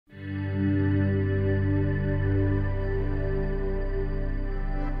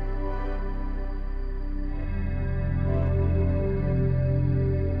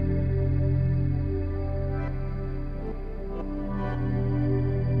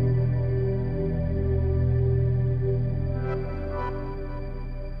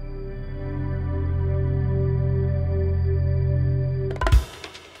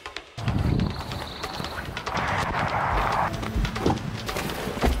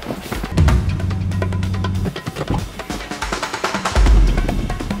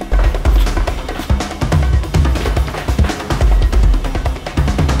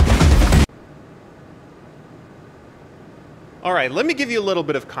Alright, let me give you a little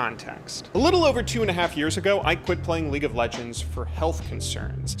bit of context. A little over 2.5 years ago, I quit playing League of Legends for health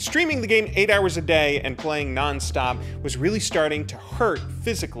concerns. Streaming the game 8 hours a day and playing non-stop was really starting to hurt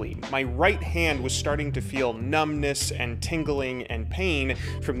physically. My right hand was starting to feel numbness and tingling and pain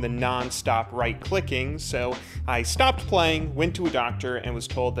from the non-stop right-clicking, so I stopped playing, went to a doctor, and was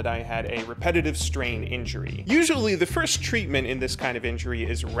told that I had a repetitive strain injury. Usually, the first treatment in this kind of injury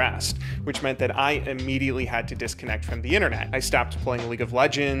is rest, which meant that I immediately had to disconnect from the internet. I stopped playing League of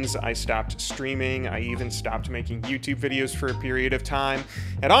Legends, I stopped streaming, I even stopped making YouTube videos for a period of time,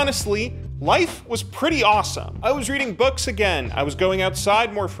 and honestly, life was pretty awesome. I was reading books again, I was going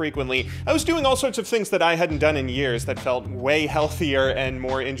outside more frequently, I was doing all sorts of things that I hadn't done in years that felt way healthier and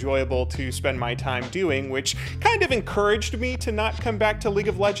more enjoyable to spend my time doing, which kind of encouraged me to not come back to League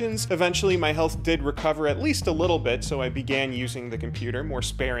of Legends. Eventually, my health did recover at least a little bit, so I began using the computer more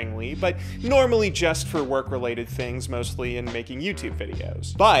sparingly, but normally just for work-related things, mostly in making YouTube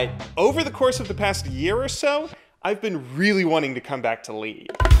videos. But over the course of the past year or so, I've been really wanting to come back to League.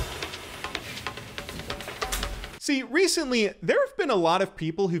 See, recently, there have been a lot of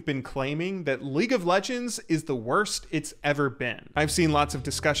people who've been claiming that League of Legends is the worst it's ever been. I've seen lots of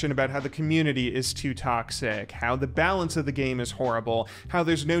discussion about how the community is too toxic, how the balance of the game is horrible, how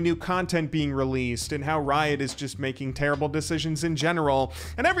there's no new content being released, and how Riot is just making terrible decisions in general.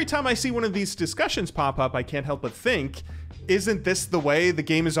 And every time I see one of these discussions pop up, I can't help but think, isn't this the way the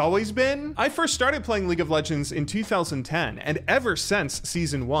game has always been? I first started playing League of Legends in 2010, and ever since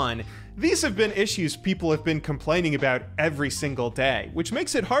Season 1, these have been issues people have been complaining about every single day, which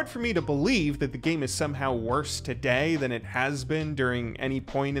makes it hard for me to believe that the game is somehow worse today than it has been during any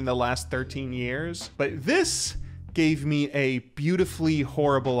point in the last 13 years. But this gave me a beautifully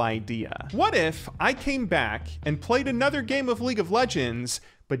horrible idea. What if I came back and played another game of League of Legends,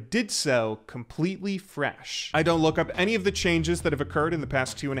 but did so completely fresh? I don't look up any of the changes that have occurred in the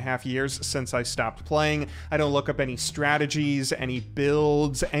past 2.5 years since I stopped playing. I don't look up any strategies, any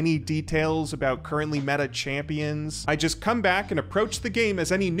builds, any details about currently meta champions. I just come back and approach the game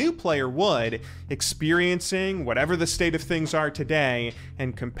as any new player would, experiencing whatever the state of things are today,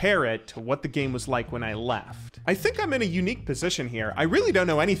 and compare it to what the game was like when I left. I think I'm in a unique position here. I really don't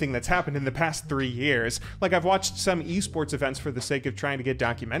know anything that's happened in the past 3 years. Like, I've watched some esports events for the sake of trying to get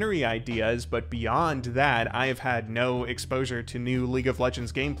documentary ideas, but beyond that, I have had no exposure to new League of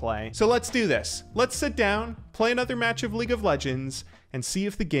Legends gameplay. So let's do this. Let's sit down, play another match of League of Legends, and see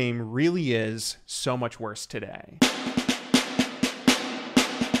if the game really is so much worse today.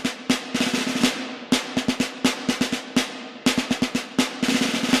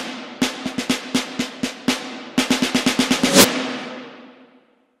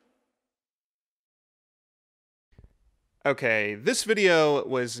 Okay, this video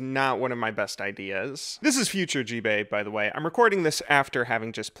was not one of my best ideas. This is future G-Bay, by the way. I'm recording this after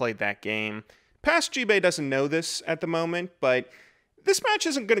having just played that game. Past G-Bay doesn't know this at the moment, but this match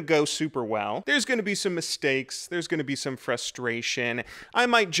isn't going to go super well. There's going to be some mistakes, there's going to be some frustration. I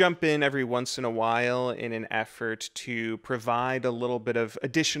might jump in every once in a while in an effort to provide a little bit of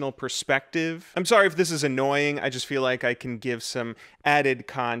additional perspective. I'm sorry if this is annoying, I just feel like I can give some added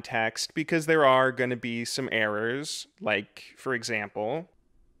context because there are going to be some errors, like, for example...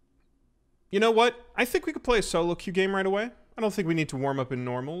 You know what? I think we could play a solo queue game right away. I don't think we need to warm up in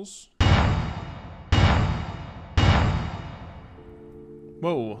normals.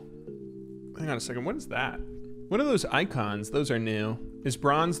 Whoa, hang on a second, what is that? What are those icons? Those are new. Is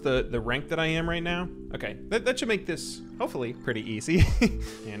bronze the rank that I am right now? Okay, that should make this, hopefully, pretty easy.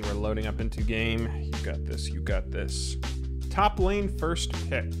 And we're loading up into game. You got this, you got this. Top lane first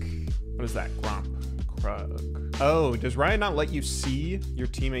pick. What is that, Gromp? Krug. Oh, does Riot not let you see your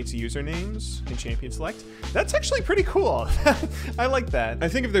teammates' usernames in Champion Select? That's actually pretty cool. I like that. I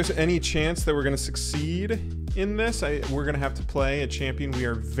think if there's any chance that we're gonna succeed in this, we're gonna have to play a champion we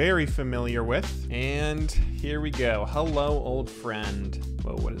are very familiar with. And here we go. Hello, old friend.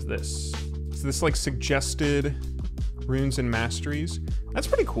 Whoa, what is this? Is this like suggested runes and masteries? That's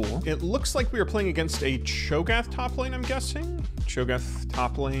pretty cool. It looks like we are playing against a Cho'Gath top lane, I'm guessing. Cho'Gath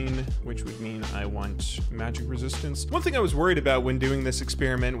top lane, which would mean I want magic resistance. One thing I was worried about when doing this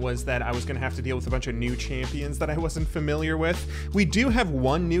experiment was that I was gonna have to deal with a bunch of new champions that I wasn't familiar with. We do have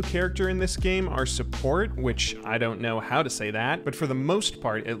one new character in this game, our support, which I don't know how to say that, but for the most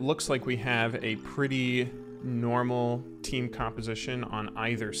part, it looks like we have a pretty normal team composition on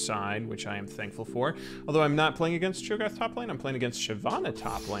either side, which I am thankful for. Although I'm not playing against Cho'Gath top lane, I'm playing against Shyvana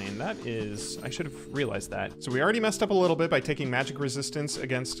top lane. That is, I should have realized that. So we already messed up a little bit by taking magic resistance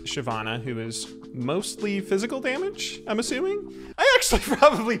against Shyvana, who is mostly physical damage, I'm assuming? I actually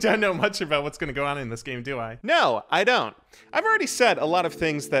probably don't know much about what's gonna go on in this game, do I? No, I don't. I've already said a lot of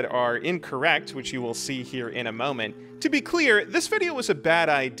things that are incorrect, which you will see here in a moment. To be clear, this video was a bad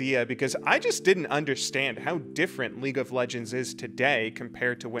idea because I just didn't understand how different League of Legends is today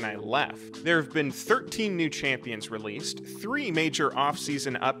compared to when I left. There have been 13 new champions released, 3 major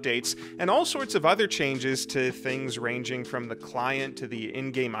off-season updates, and all sorts of other changes to things ranging from the client to the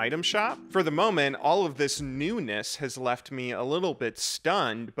in-game item shop. For the moment, all of this newness has left me a little bit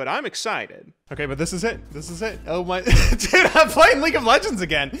stunned, but I'm excited. Okay, but this is it. This is it. Oh my, dude, I'm playing League of Legends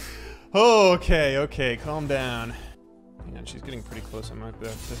again. Okay, calm down. Hang on, she's getting pretty close. I might be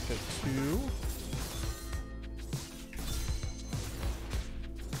able to hit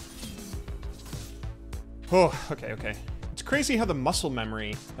 2. Oh, okay. It's crazy how the muscle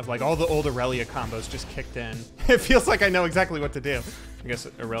memory of like all the old Aurelia combos just kicked in. It feels like I know exactly what to do. I guess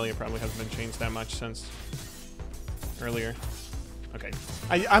Aurelia probably hasn't been changed that much since earlier. Okay,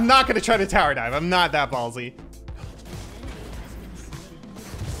 I'm not gonna try to tower dive. I'm not that ballsy.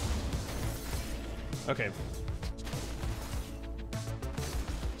 Okay.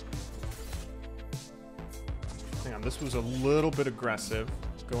 Hang on, this was a little bit aggressive,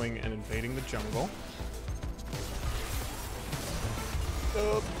 going and invading the jungle.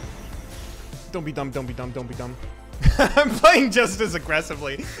 Don't be dumb, don't be dumb, don't be dumb. I'm playing just as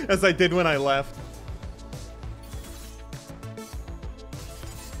aggressively as I did when I left.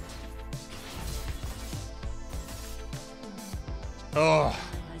 Oh,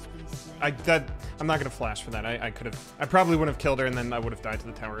 I'm not gonna flash for that. I probably would have killed her and then I would have died to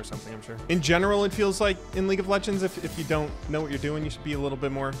the tower or something, I'm sure. In general, it feels like in League of Legends, if you don't know what you're doing, you should be a little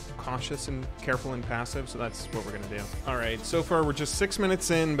bit more cautious and careful and passive, so that's what we're gonna do. All right, so far we're just 6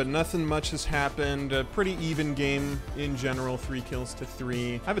 minutes in, but nothing much has happened. A pretty even game in general, 3 kills to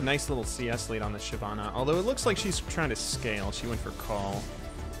 3. I have a nice little CS lead on the Shyvana, although it looks like she's trying to scale. She went for call.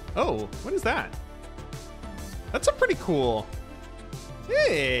 Oh, what is that? That's a pretty cool...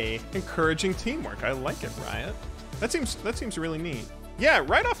 Hey, encouraging teamwork. I like it, Riot. That seems really neat. Yeah,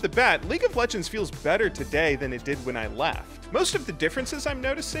 right off the bat, League of Legends feels better today than it did when I left. Most of the differences I'm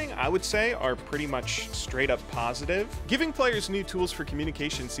noticing, I would say, are pretty much straight up positive. Giving players new tools for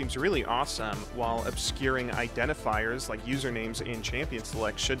communication seems really awesome, while obscuring identifiers like usernames in champion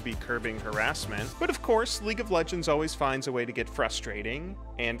select should be curbing harassment. But of course, League of Legends always finds a way to get frustrating,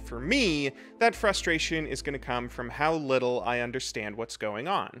 and for me, that frustration is going to come from how little I understand what's going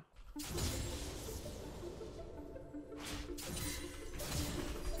on.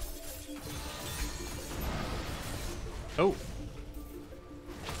 Oh.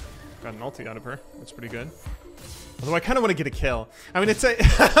 Got an ulti out of her. That's pretty good. Although I kind of want to get a kill. I mean, it's a...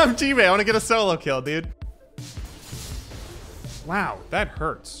 I'm teammate. I want to get a solo kill, dude. Wow, that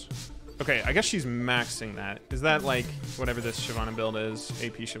hurts. Okay, I guess she's maxing that. Is that like whatever this Shyvana build is?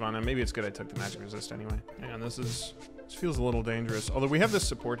 AP Shyvana? Maybe it's good I took the magic resist anyway. Hang on, this feels a little dangerous. Although we have this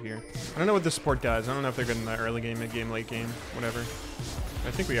support here. I don't know what this support does. I don't know if they're good in the early game, mid game, late game, whatever.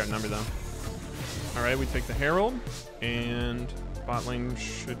 I think we outnumber though. All right, we take the Herald, and bot lane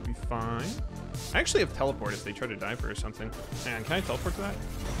should be fine. I actually have teleport if they try to dive her or something. Hang on, can I teleport to that?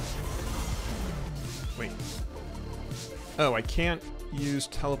 Wait. Oh, I can't use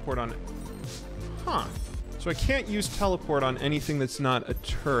teleport on... Huh. So I can't use teleport on anything that's not a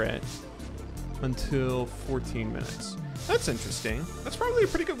turret until 14 minutes. That's interesting. That's probably a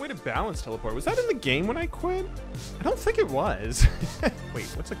pretty good way to balance teleport. Was that in the game when I quit? I don't think it was. Wait,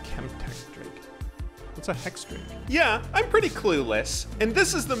 what's a Chemtech Drake? What's a Hex Drake? Yeah, I'm pretty clueless, and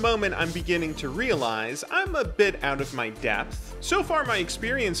this is the moment I'm beginning to realize I'm a bit out of my depth. So far, my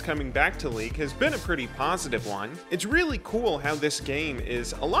experience coming back to League has been a pretty positive one. It's really cool how this game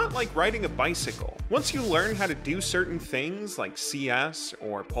is a lot like riding a bicycle. Once you learn how to do certain things like CS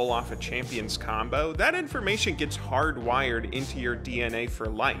or pull off a champion's combo, that information gets hardwired into your DNA for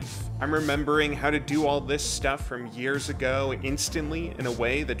life. I'm remembering how to do all this stuff from years ago instantly in a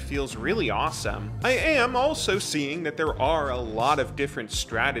way that feels really awesome. I am also seeing that there are a lot of different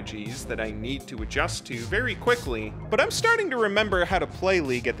strategies that I need to adjust to very quickly, but I'm starting to remember how to play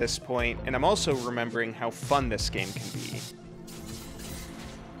League at this point, and I'm also remembering how fun this game can be.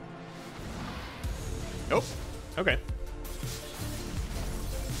 Oh, okay.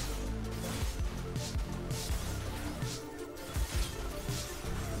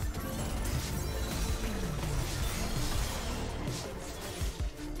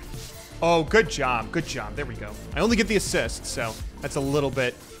 Oh, good job. Good job. There we go. I only get the assist, so that's a little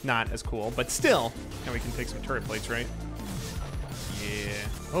bit not as cool, but still. Now we can take some turret plates, right? Yeah.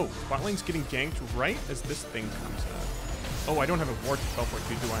 Oh, bot lane's getting ganked right as this thing comes up. Oh, I don't have a ward to teleport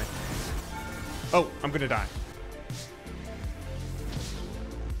to, do I? Oh, I'm gonna die.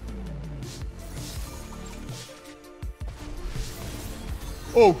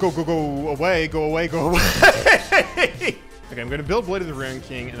 Oh, go away, go away, go away. Okay, I'm gonna build Blade of the Ruined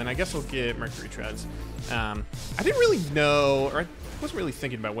King, and then I guess I'll get Mercury Treads. I didn't really know, or I wasn't really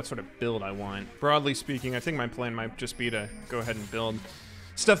thinking about what sort of build I want. Broadly speaking, I think my plan might just be to go ahead and build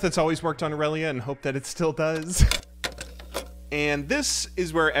stuff that's always worked on Aurelia and hope that it still does. And this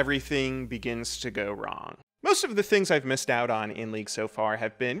is where everything begins to go wrong. Most of the things I've missed out on in League so far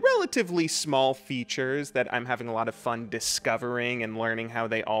have been relatively small features that I'm having a lot of fun discovering and learning how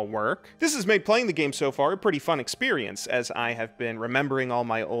they all work. This has made playing the game so far a pretty fun experience, as I have been remembering all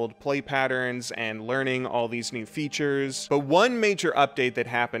my old play patterns and learning all these new features. But one major update that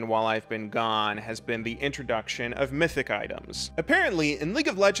happened while I've been gone has been the introduction of mythic items. Apparently, in League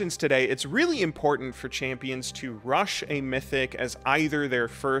of Legends today, it's really important for champions to rush a mythic as either their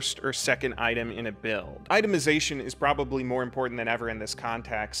first or second item in a build. Itemization is probably more important than ever in this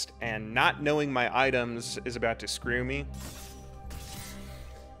context, and not knowing my items is about to screw me.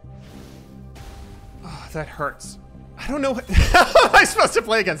 Oh, that hurts. I don't know how am I supposed to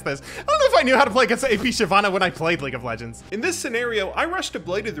play against this? I don't know if I knew how to play against AP Shyvana when I played League of Legends. In this scenario, I rushed a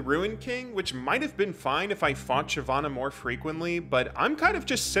Blade of the Ruined King, which might have been fine if I fought Shyvana more frequently, but I'm kind of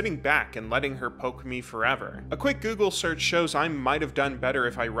just sitting back and letting her poke me forever. A quick Google search shows I might have done better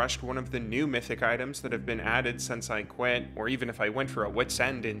if I rushed one of the new mythic items that have been added since I quit, or even if I went for a Wit's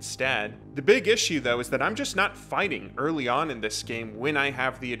End instead. The big issue though is that I'm just not fighting early on in this game when I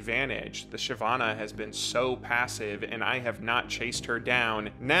have the advantage. The Shyvana has been so passive and I have not chased her down.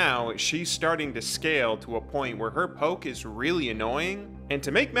 Now, she's starting to scale to a point where her poke is really annoying. And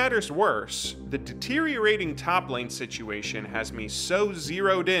to make matters worse, the deteriorating top lane situation has me so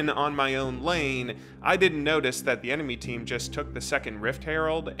zeroed in on my own lane, I didn't notice that the enemy team just took the second Rift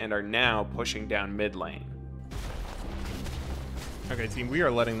Herald and are now pushing down mid lane. Okay, team, we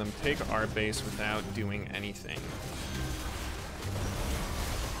are letting them take our base without doing anything.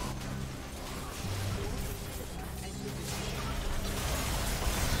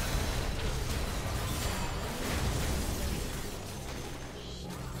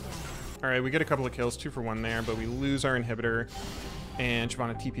 All right, we get a couple of kills, 2 for 1 there, but we lose our inhibitor, and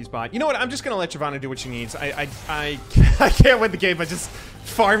Shyvana TP's bot. You know what? I'm just gonna let Shyvana do what she needs. I can't win the game by just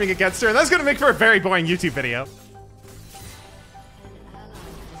farming against her, and that's gonna make for a very boring YouTube video.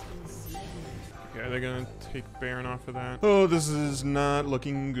 Okay, they're gonna take Baron off of that. Oh, this is not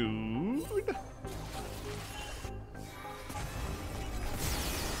looking good.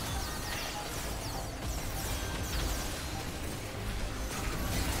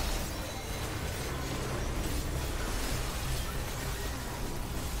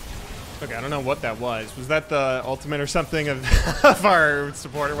 Okay, I don't know what that was. Was that the ultimate or something of our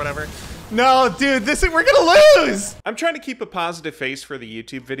support or whatever? No, dude, we're gonna lose! I'm trying to keep a positive face for the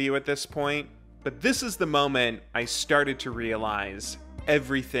YouTube video at this point, but this is the moment I started to realize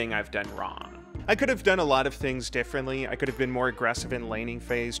everything I've done wrong. I could have done a lot of things differently. I could have been more aggressive in laning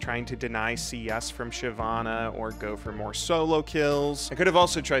phase, trying to deny CS from Shyvana or go for more solo kills. I could have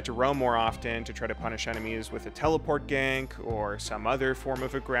also tried to roam more often to try to punish enemies with a teleport gank or some other form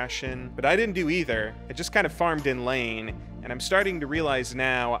of aggression, but I didn't do either. I just kind of farmed in lane, and I'm starting to realize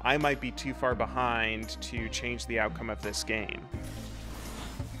now I might be too far behind to change the outcome of this game.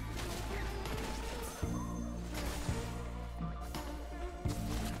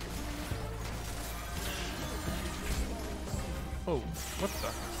 Oh, what the?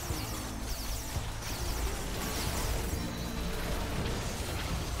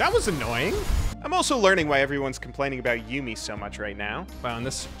 That was annoying. I'm also learning why everyone's complaining about Yuumi so much right now. Wow, and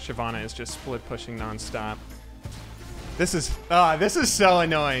this Shyvana is just split pushing nonstop. This is so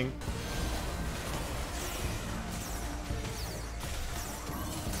annoying.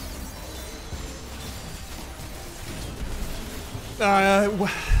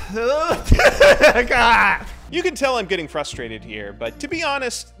 God. You can tell I'm getting frustrated here, but to be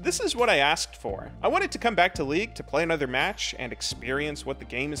honest, this is what I asked for. I wanted to come back to League to play another match and experience what the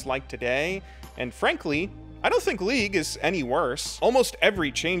game is like today, and frankly, I don't think League is any worse. Almost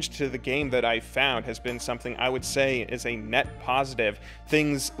every change to the game that I've found has been something I would say is a net positive.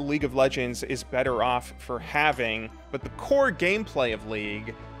 Things League of Legends is better off for having, but the core gameplay of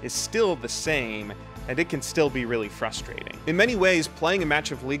League is still the same, and it can still be really frustrating. In many ways, playing a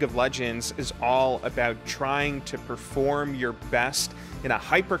match of League of Legends is all about trying to perform your best in a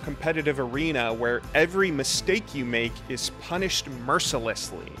hyper-competitive arena where every mistake you make is punished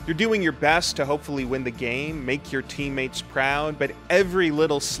mercilessly. You're doing your best to hopefully win the game, make your teammates proud, but every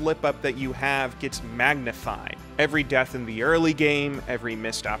little slip-up that you have gets magnified. Every death in the early game, every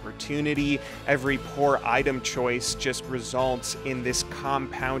missed opportunity, every poor item choice just results in this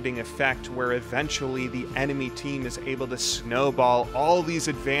compounding effect where eventually the enemy team is able to snowball all these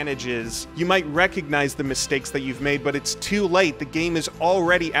advantages. You might recognize the mistakes that you've made, but it's too late. The game is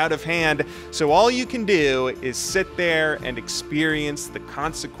already out of hand, so all you can do is sit there and experience the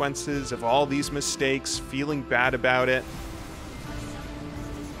consequences of all these mistakes, feeling bad about it.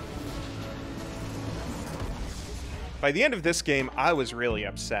 By the end of this game, I was really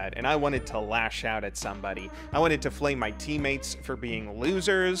upset, and I wanted to lash out at somebody. I wanted to flame my teammates for being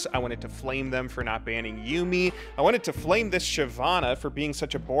losers. I wanted to flame them for not banning Yuumi. I wanted to flame this Shyvana for being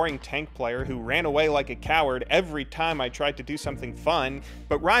such a boring tank player who ran away like a coward every time I tried to do something fun.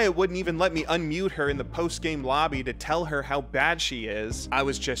 But Riot wouldn't even let me unmute her in the post-game lobby to tell her how bad she is. I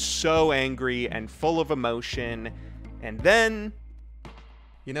was just so angry and full of emotion. And then,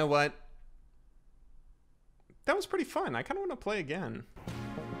 you know what? That was pretty fun. I kind of want to play again.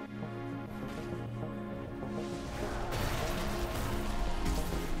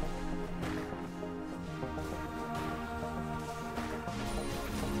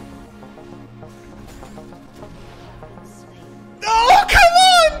 Oh, come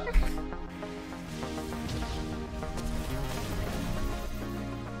on!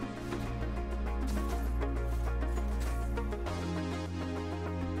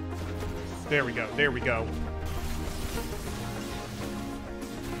 There we go. There we go.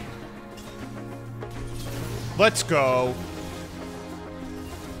 Let's go.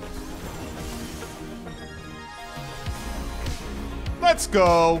 Let's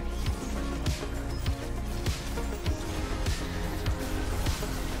go.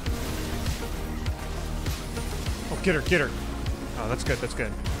 Oh, get her, get her. Oh, that's good, that's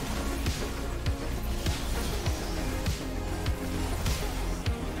good.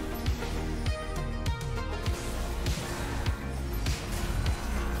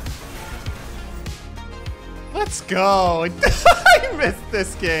 Let's go. I missed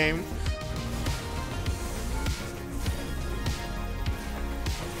this game.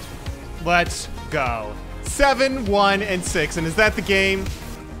 Let's go. 7, 1, and 6. And is that the game?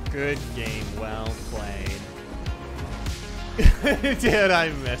 Good game. Well played. Dude, I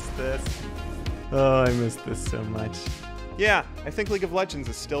missed this. Oh, I missed this so much. Yeah, I think League of Legends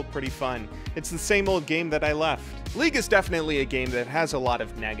is still pretty fun. It's the same old game that I left. League is definitely a game that has a lot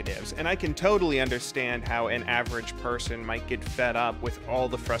of negatives, and I can totally understand how an average person might get fed up with all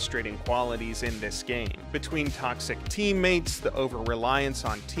the frustrating qualities in this game. Between toxic teammates, the over-reliance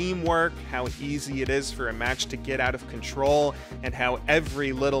on teamwork, how easy it is for a match to get out of control, and how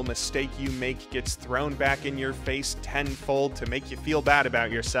every little mistake you make gets thrown back in your face tenfold to make you feel bad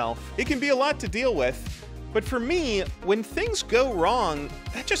about yourself. It can be a lot to deal with. But for me, when things go wrong,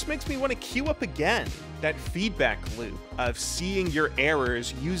 that just makes me want to queue up again. That feedback loop of seeing your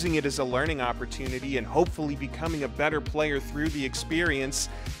errors, using it as a learning opportunity, and hopefully becoming a better player through the experience,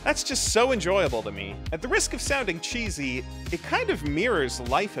 that's just so enjoyable to me. At the risk of sounding cheesy, it kind of mirrors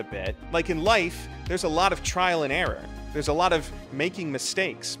life a bit. Like in life, there's a lot of trial and error. There's a lot of making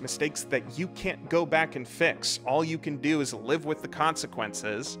mistakes that you can't go back and fix. All you can do is live with the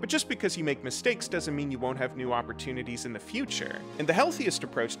consequences. But just because you make mistakes doesn't mean you won't have new opportunities in the future. And the healthiest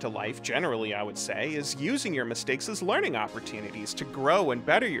approach to life, generally I would say, is using your mistakes as learning opportunities to grow and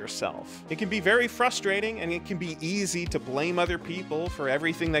better yourself. It can be very frustrating, and it can be easy to blame other people for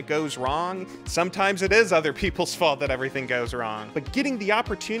everything that goes wrong. Sometimes it is other people's fault that everything goes wrong. But getting the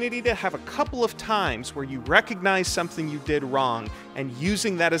opportunity to have a couple of times where you recognize something you did wrong and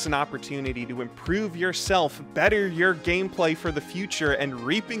using that as an opportunity to improve yourself, better your gameplay for the future, and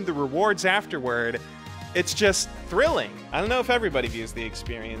reaping the rewards afterward, it's just thrilling. I don't know if everybody views the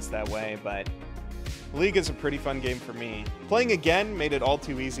experience that way, but League is a pretty fun game for me. Playing again made it all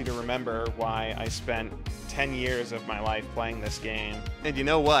too easy to remember why I spent 10 years of my life playing this game. And you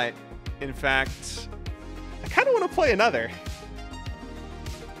know what? In fact, I kind of want to play another.